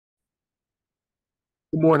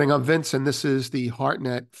Good morning. I'm Vince, and this is the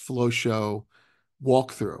Hartnett Flow Show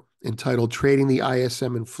walkthrough entitled Trading the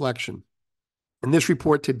ISM Inflection. In this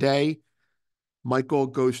report today, Michael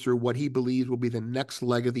goes through what he believes will be the next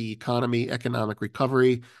leg of the economic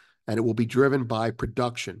recovery, and it will be driven by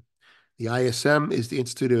production. The ISM is the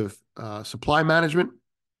Institute of Supply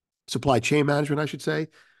Chain Management, I should say,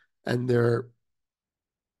 and their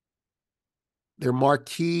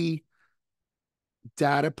marquee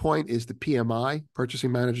data point is the PMI,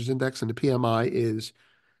 Purchasing Managers Index, and the PMI is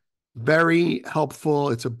very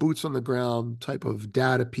helpful. It's a boots on the ground type of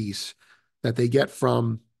data piece that they get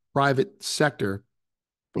from private sector.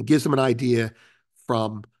 It gives them an idea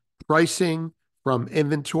from pricing, from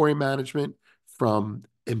inventory management, from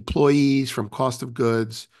employees, from cost of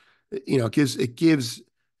goods. It gives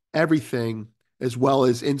everything as well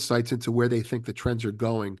as insights into where they think the trends are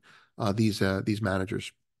going. These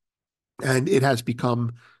managers, and it has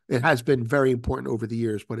been very important over the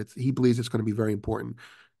years, but he believes it's going to be very important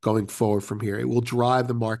going forward from here. It will drive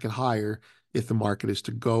the market higher if the market is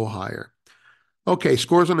to go higher. Okay,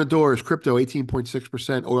 scores on the doors: crypto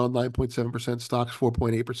 18.6%, oil 9.7%, stocks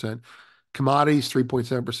 4.8%, commodities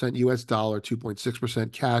 3.7%, US dollar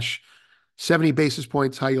 2.6%, cash 70 basis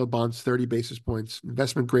points, high yield bonds 30 basis points,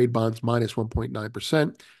 investment grade bonds minus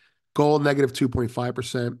 1.9%, gold negative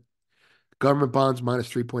 2.5%, government bonds minus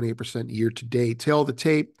 3.8% year to date. Tail of the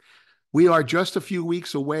tape: we are just a few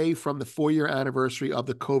weeks away from the 4-year anniversary of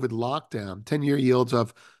the COVID lockdown. 10-year yields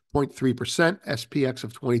of 0.3%, SPX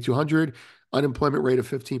of 2,200, unemployment rate of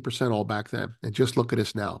 15%, all back then. And just look at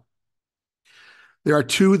us now. There are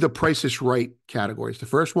two The Price is Right categories. The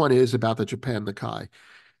first one is about the Japan Nikkei.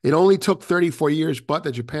 It only took 34 years, but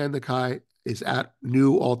the Japan Nikkei is at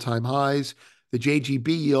new all-time highs. The JGB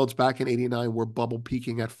yields back in 89 were bubble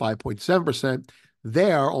peaking at 5.7%.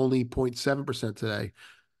 They are only 0.7% today.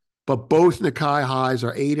 But both Nikkei highs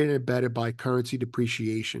are aided and abetted by currency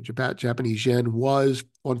depreciation. Japanese yen was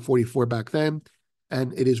 144 back then,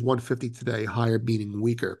 and it is 150 today, higher meaning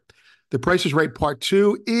weaker. The Price is Right Part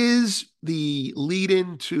 2 is the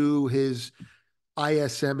lead-in to his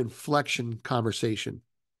ISM inflection conversation.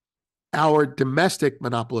 Our domestic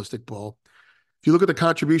monopolistic bull, if you look at the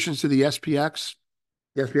contributions to the SPX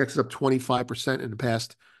is up 25% in the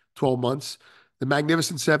past 12 months. The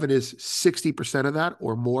Magnificent Seven is 60% of that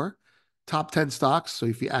or more. Top 10 stocks. So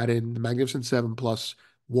if you add in the Magnificent Seven plus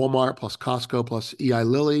Walmart plus Costco plus EI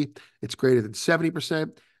Lilly, it's greater than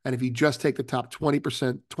 70%. And if you just take the top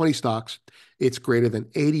 20%, 20 stocks, it's greater than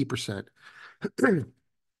 80%.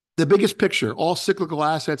 The biggest picture: all cyclical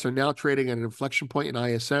assets are now trading at an inflection point in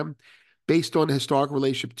ISM. Based on the historical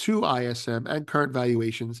relationship to ISM and current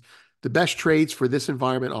valuations, the best trades for this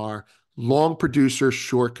environment are long producer,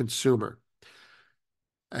 short consumer.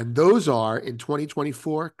 And those are, in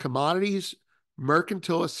 2024, commodities,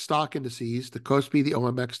 mercantilist stock indices, the KOSPI, the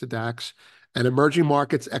OMX, the DAX, and emerging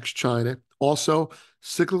markets ex-China. Also,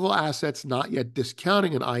 cyclical assets not yet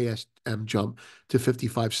discounting an ISM jump to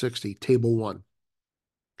 5560, table 1.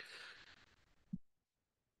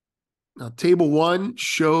 Now, table 1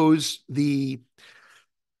 shows the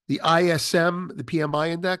ISM, the PMI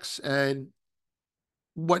index, and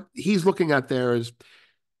what he's looking at there is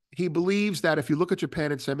he believes that if you look at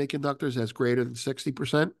Japan and semiconductors as greater than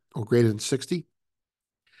 60% or greater than 60,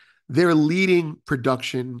 they're leading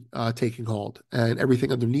production taking hold, and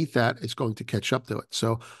everything underneath that is going to catch up to it.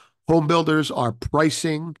 So home builders are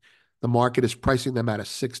pricing, the market is pricing them at a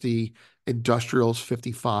 60, industrials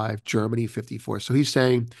 55, Germany 54. So he's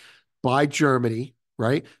saying buy Germany,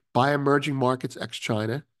 right? Buy emerging markets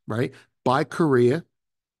ex-China, right? Buy Korea,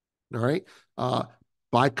 all right?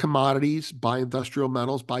 Buy commodities, buy industrial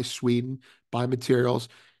metals, buy Sweden, buy materials.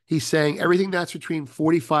 He's saying everything that's between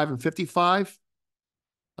 45 and 55,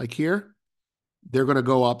 like here, they're going to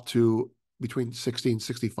go up to between 60 and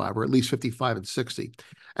 65, or at least 55 and 60.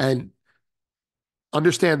 And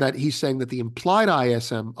understand that he's saying that the implied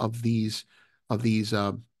ISM of these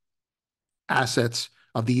assets,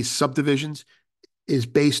 of these subdivisions, is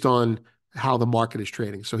based on how the market is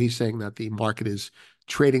trading. So he's saying that the market is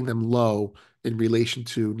trading them low in relation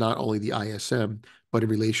to not only the ISM, but in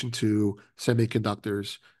relation to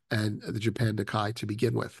semiconductors and the Japan Nikkei to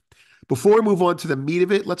begin with. Before we move on to the meat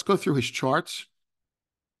of it, let's go through his charts,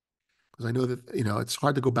 because I know that, it's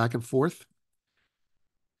hard to go back and forth.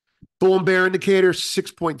 Bull and bear indicator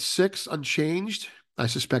 6.6 unchanged. I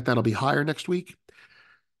suspect that'll be higher next week.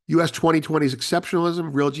 US 2020's exceptionalism,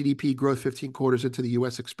 real GDP growth 15 quarters into the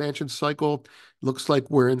US expansion cycle. Looks like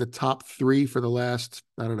we're in the top 3 for the last,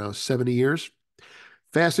 70 years.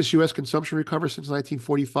 Fastest US consumption recovery since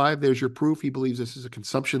 1945. There's your proof. He believes this is a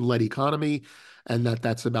consumption-led economy and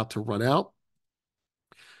that's about to run out.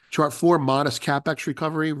 Chart 4, modest CapEx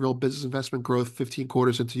recovery, real business investment growth, 15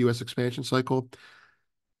 quarters into U.S. expansion cycle.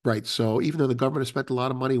 Right. So even though the government has spent a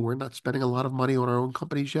lot of money, we're not spending a lot of money on our own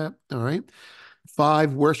companies yet. All right.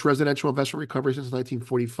 5, worst residential investment recovery since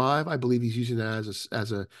 1945. I believe he's using that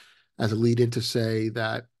as a lead in to say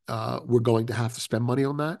that we're going to have to spend money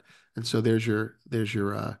on that. And so there's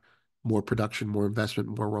your more production, more investment,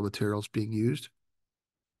 more raw materials being used.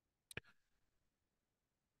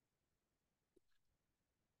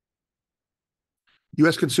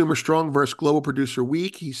 U.S. consumer strong versus global producer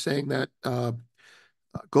weak. He's saying that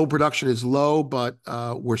global production is low, but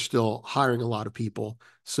we're still hiring a lot of people.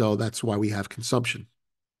 So that's why we have consumption,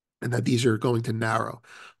 and that these are going to narrow.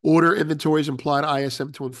 Order inventories implied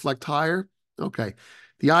ISM to inflect higher. Okay.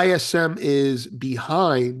 The ISM is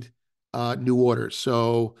behind new orders.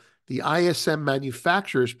 So the ISM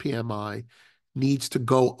manufacturers PMI needs to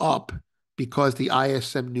go up because the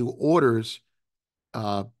ISM new orders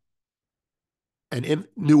and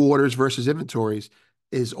new orders versus inventories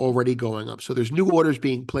is already going up. So there's new orders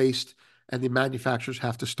being placed, and the manufacturers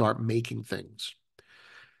have to start making things.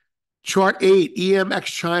 Chart 8, EMX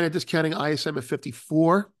China discounting ISM at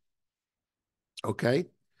 54. Okay.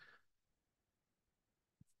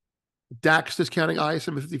 DAX discounting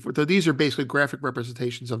ISM at 54. So these are basically graphic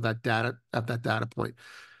representations of that data point.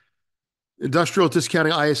 Industrial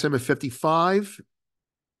discounting ISM at 55,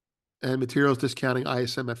 and materials discounting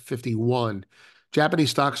ISM at 51. Japanese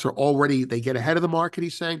stocks are already, they get ahead of the market,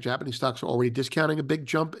 he's saying. Japanese stocks are already discounting a big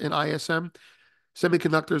jump in ISM.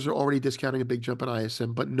 Semiconductors are already discounting a big jump in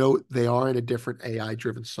ISM, but note they are in a different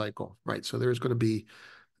AI-driven cycle, right? So there's going to be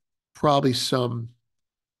probably some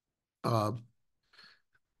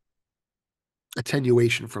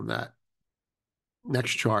attenuation from that.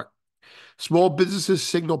 Next chart. Small businesses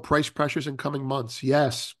signal price pressures in coming months.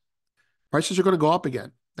 Yes, prices are going to go up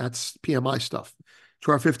again. That's PMI stuff.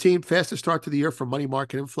 Chart 15, fastest start to the year for money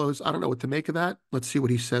market inflows. I don't know what to make of that. Let's see what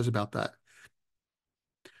he says about that.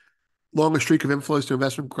 Longest streak of inflows to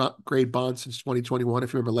investment grade bonds since 2021.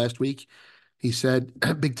 If you remember last week, he said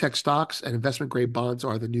big tech stocks and investment grade bonds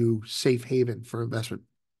are the new safe haven for investment.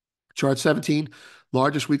 Chart 17,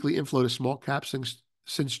 largest weekly inflow to small caps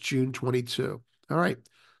since June 22. All right.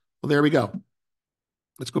 Well, there we go.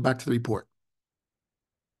 Let's go back to the report.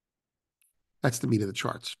 That's the meat of the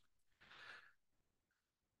charts.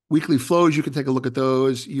 Weekly flows, you can take a look at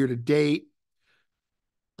those year to date.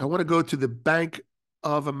 I want to go to the Bank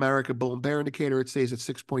of America Bull and Bear indicator. It stays at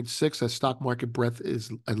 6.6 as stock market breadth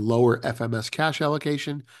is and lower FMS cash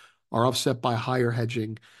allocation are offset by higher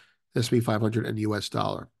hedging, S&P 500 and US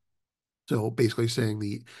dollar. So basically saying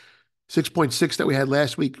the 6.6 that we had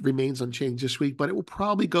last week remains unchanged this week, but it will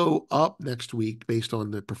probably go up next week based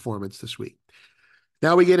on the performance this week.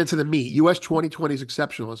 Now we get into the meat. US 2020's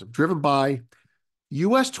exceptionalism, driven by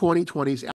US 2020's